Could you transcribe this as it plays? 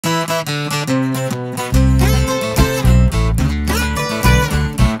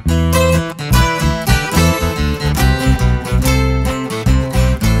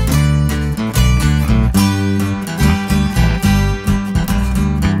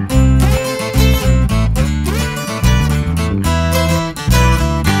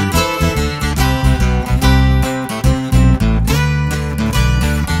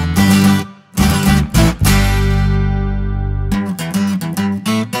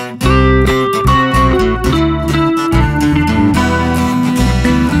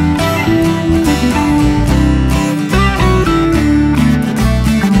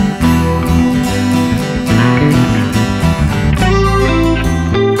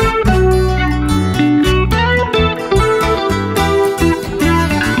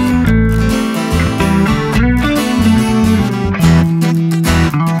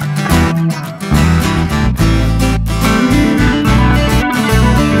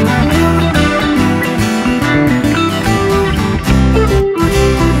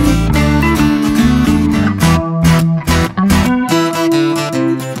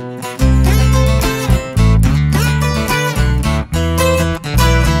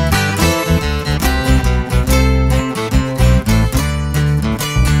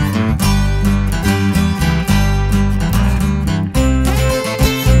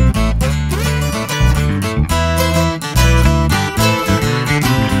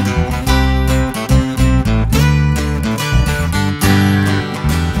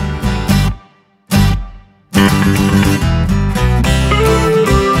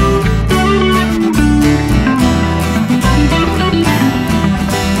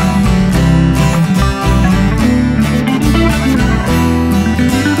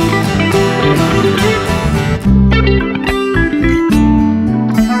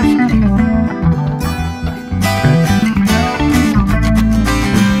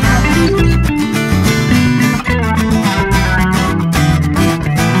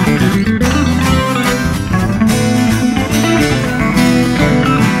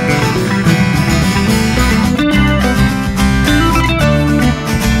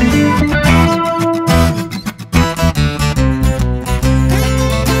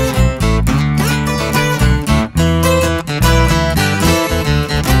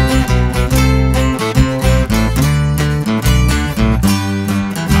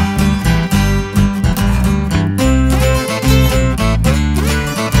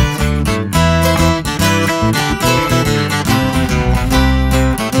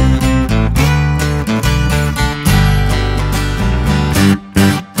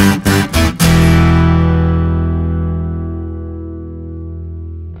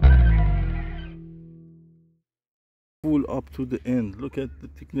up to the end. Look at the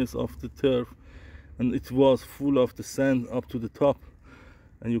thickness of the turf, and it was full of the sand up to the top,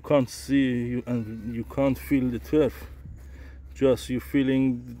 and you can't see and you can't feel the turf, just you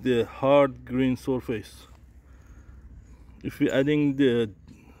feeling the hard green surface. If we're adding the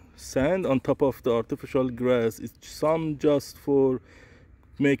sand on top of the artificial grass, it's some just for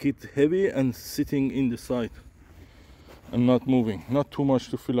make it heavy and sitting in the side and not moving, not too much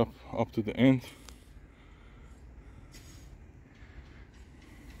to fill up to the end.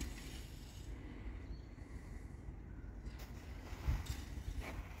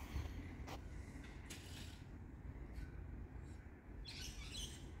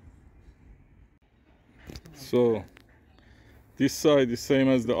 So this side is same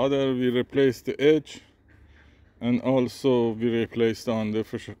as the other. We replaced the edge, and also we replaced on the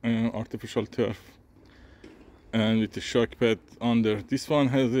artificial turf, and with the shock pad under. This one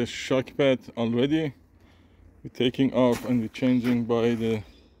has a shock pad already. We're taking off and we're changing by the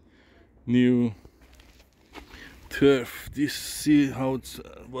new turf. This, see how it's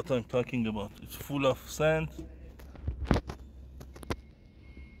what I'm talking about. It's full of sand.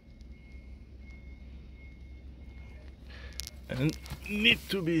 And need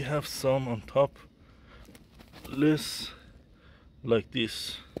to be have some on top, less like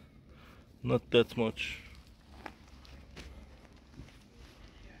this, not that much.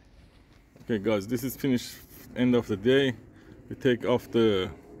 Okay guys, this is finished, end of the day. We take off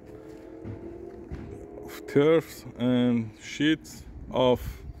the turf and sheets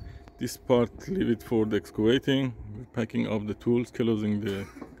off. This part, leave it for the excavating. We're packing up the tools, closing the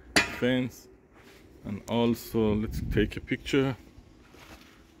fence. And also let's take a picture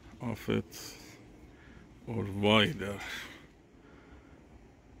of it, or wider.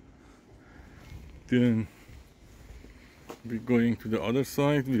 Then we're going to the other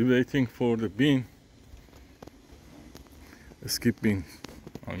side. We're waiting for the bin, a skip bin,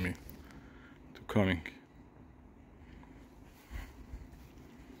 I mean, to coming.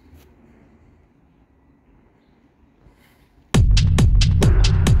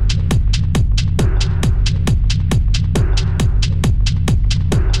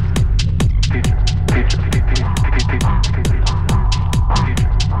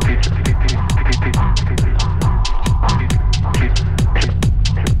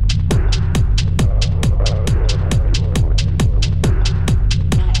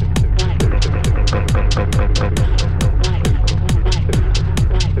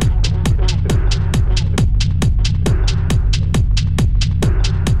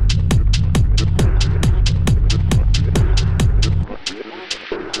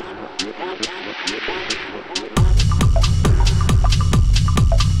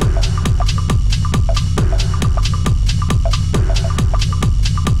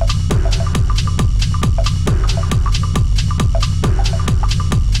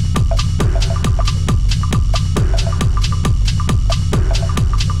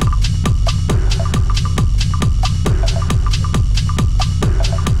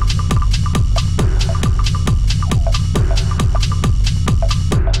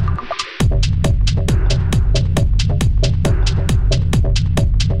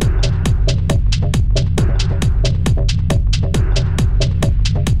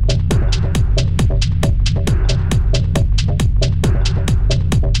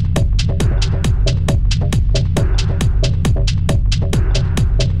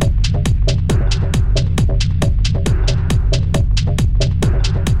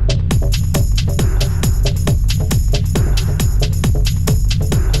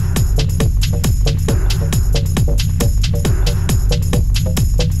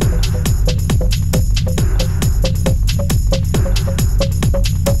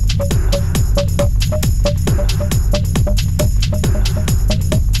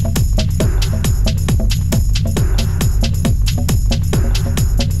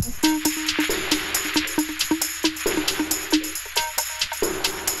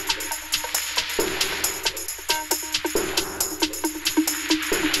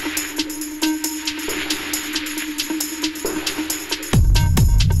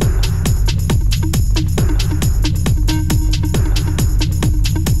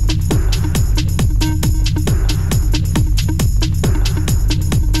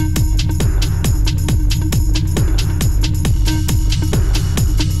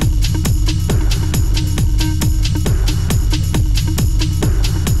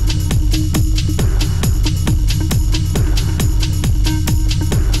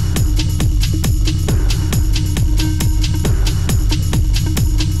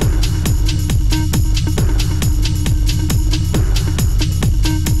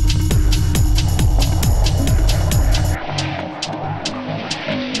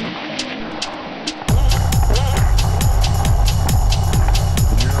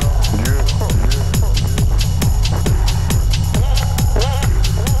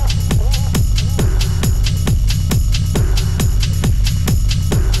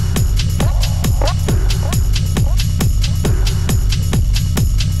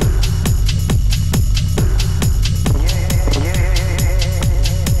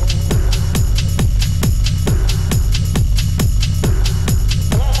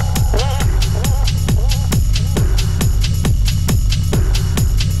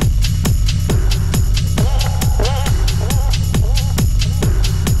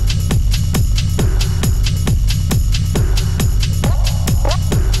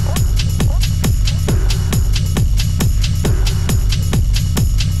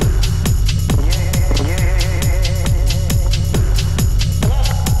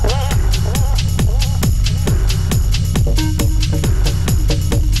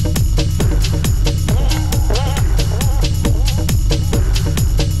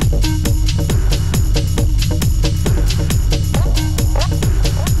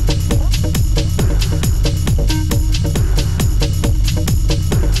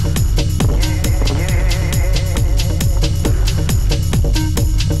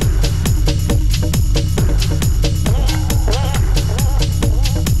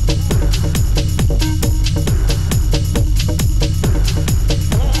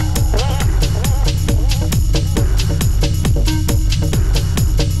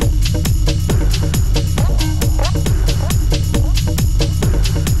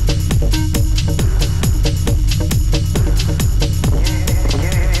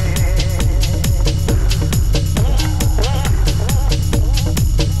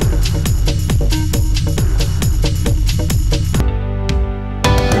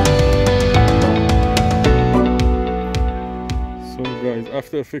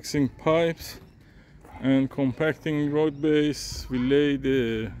 After fixing pipes and compacting road base, we lay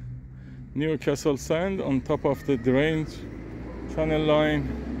the Newcastle sand on top of the drain channel line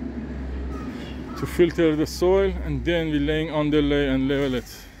to filter the soil, and then we laying underlay and level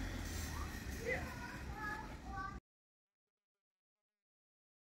it.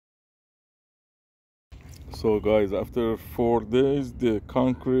 So guys, after 4 days the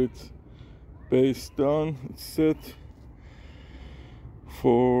concrete base done, it's set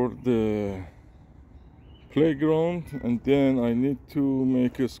for the playground, and then I need to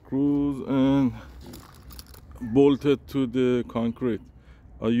make a screws and bolt it to the concrete.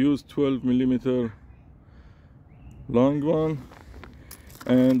 I use 12mm long one,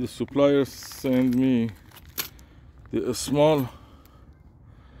 and the supplier sent me the small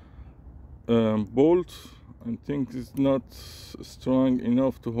bolt. I think it's not strong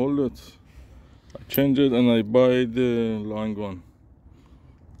enough to hold it. I change it and I buy the long one.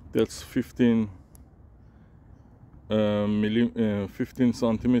 That's 15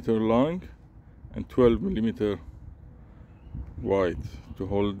 centimeter long and 12mm wide to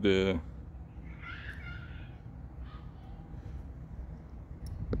hold the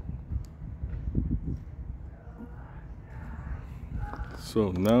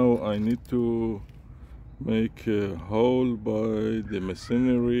so now I need to make a hole by the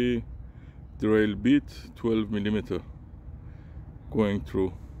masonry drill bit, 12mm going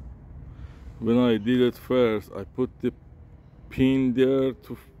through. When I did it first, I put the pin there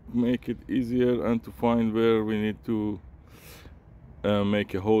to make it easier and to find where we need to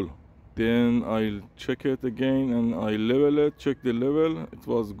make a hole. Then I'll check it again and I level it, check the level, it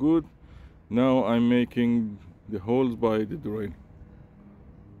was good. Now I'm making the holes by the drill.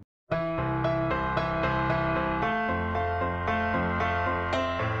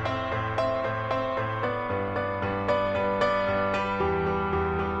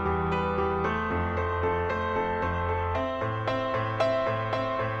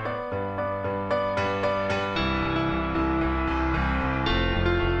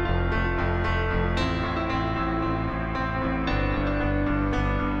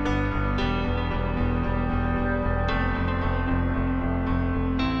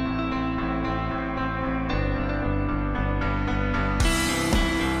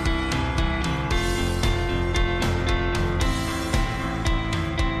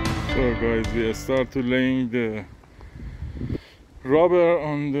 So guys, we start to laying the rubber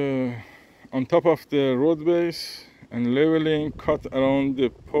on top of the road base and leveling, cut around the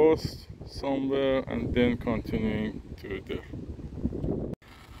post somewhere, and then continuing to there.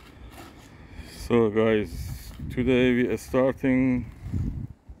 So guys, today we are starting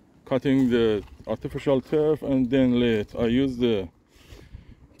cutting the artificial turf and then lay it. I use the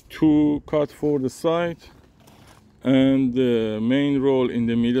 2 cut for the side and the main roll in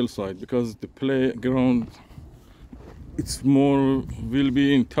the middle side, because the playground it's more will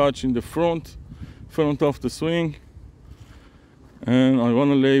be in touch in the front of the swing, and I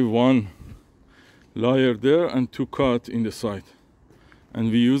want to lay 1 layer there and 2 cut in the side, and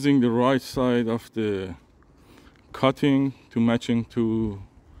we're using the right side of the cutting to matching to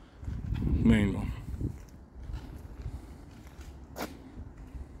main one.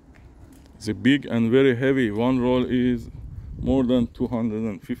 It's a big and very heavy. 1 roll is more than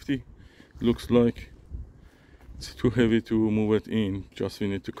 250. Looks like it's too heavy to move it in. Just we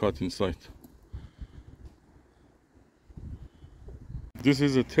need to cut inside. This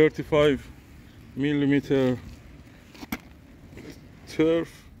is a 35mm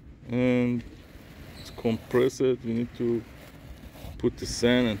turf, and it's compressed. We need to put the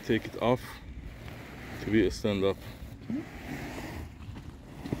sand and take it off to be a stand up.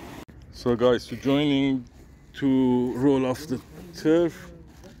 So guys, to joining to roll off the turf,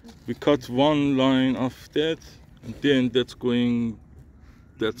 we cut 1 line of that, and then that's going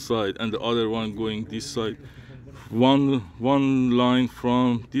that side and the other one going this side. One line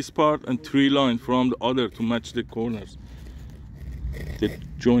from this part and 3 lines from the other to match the corners, the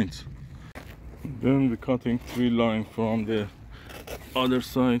joints. Then we're cutting 3 lines from the other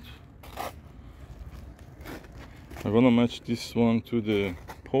side. I want to match this one to the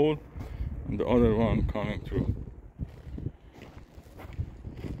pole and the other one coming through.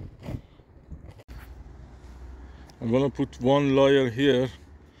 I'm gonna put 1 layer here,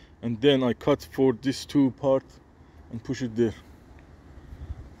 and then I cut for these 2 parts and push it there.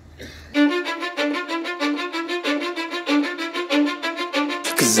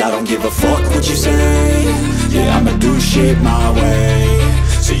 Cause I don't give a fuck what you say. Yeah, I'ma do shit my way.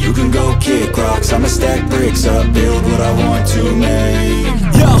 So you can go kick rocks, I'ma stack bricks up, build what I want to make.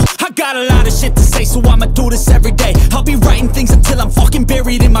 Yo, I got a lot of shit to say, so I'ma do this every day. I'll be writing things until I'm fucking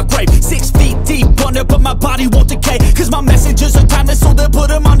buried in my grave. 6 feet deep under, but my body won't decay, cause my messages are timeless, so they'll put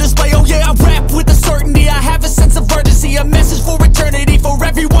them on display. Oh yeah, I rap with a certainty, I have a sense of urgency, a message for eternity, for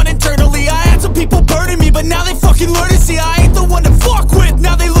everyone internally. I had some people burning me, but now they fucking learn to see I ain't the one to fuck with.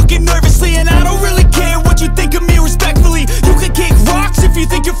 Now they looking nervously, and I don't really care what you think of me, respectfully. You can kick rocks if you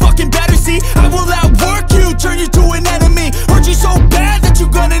think you're fucking better, see I will outwork you, turn you to an enemy, hurt you so bad that you're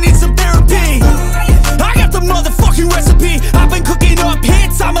gonna need some therapy. I got the motherfucking recipe, I've been cooking up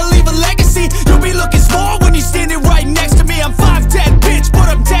hits, I'ma leave a legacy. You'll be looking small when you're standing right next to me. I'm 5'10", bitch, but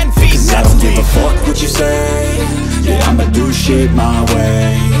I'm 10 feet next to me. I don't give a fuck what you say, yeah, I'ma do shit my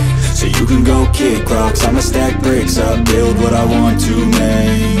way. So you can go kick rocks, I'ma stack bricks up, build what I want to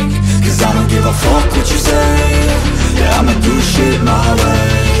make. Cause I don't give a fuck what you say, yeah, I'ma do shit my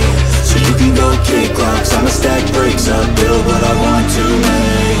way. So you can go kick rocks, I'ma stack bricks up, build what I want to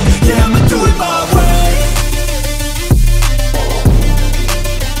make. Yeah, I'ma do it my way.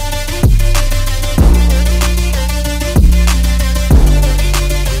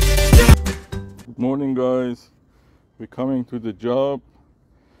 Good morning, guys. We're coming to the job.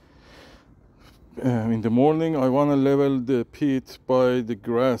 In the morning I want to level the pit by the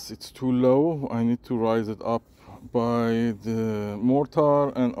grass, it's too low. I need to rise it up by the mortar,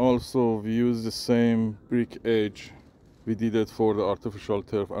 and also we use the same brick edge we did it for the artificial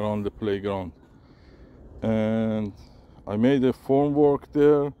turf around the playground. And I made a formwork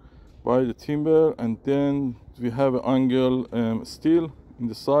there by the timber, and then we have an angle steel in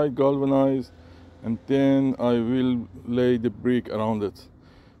the side, galvanized, and then I will lay the brick around it.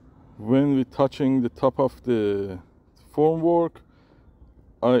 When we're touching the top of the formwork,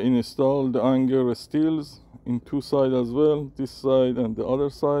 I install the angle steels in two sides as well, this side and the other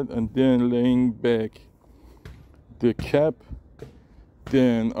side, and then laying back the cap,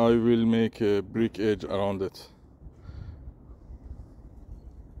 then I will make a brick edge around it.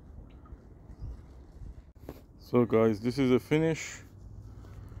 So guys, this is a finish.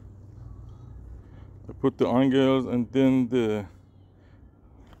 I put the angles and then the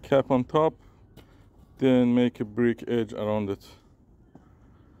cap on top, then make a brick edge around it.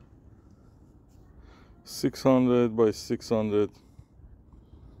 600 by 600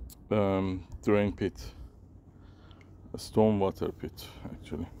 drain pit, a stormwater pit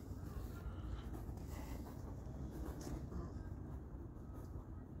actually.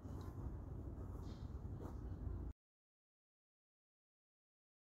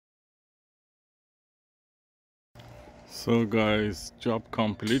 So guys, job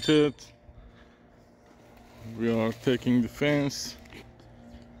completed. We are taking the fence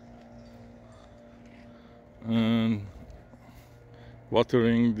and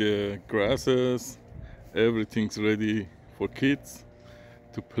watering the grasses. Everything's ready for kids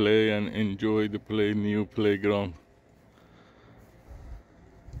to play and enjoy the new playground.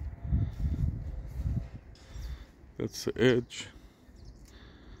 That's the edge.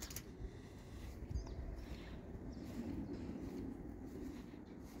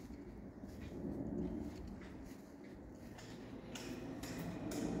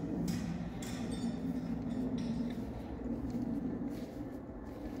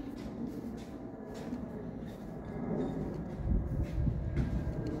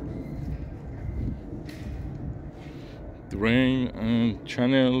 Drain and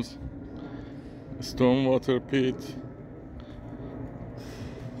channels, stormwater pit,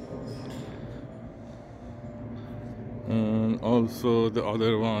 and also the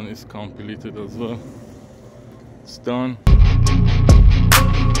other one is completed as well. It's done.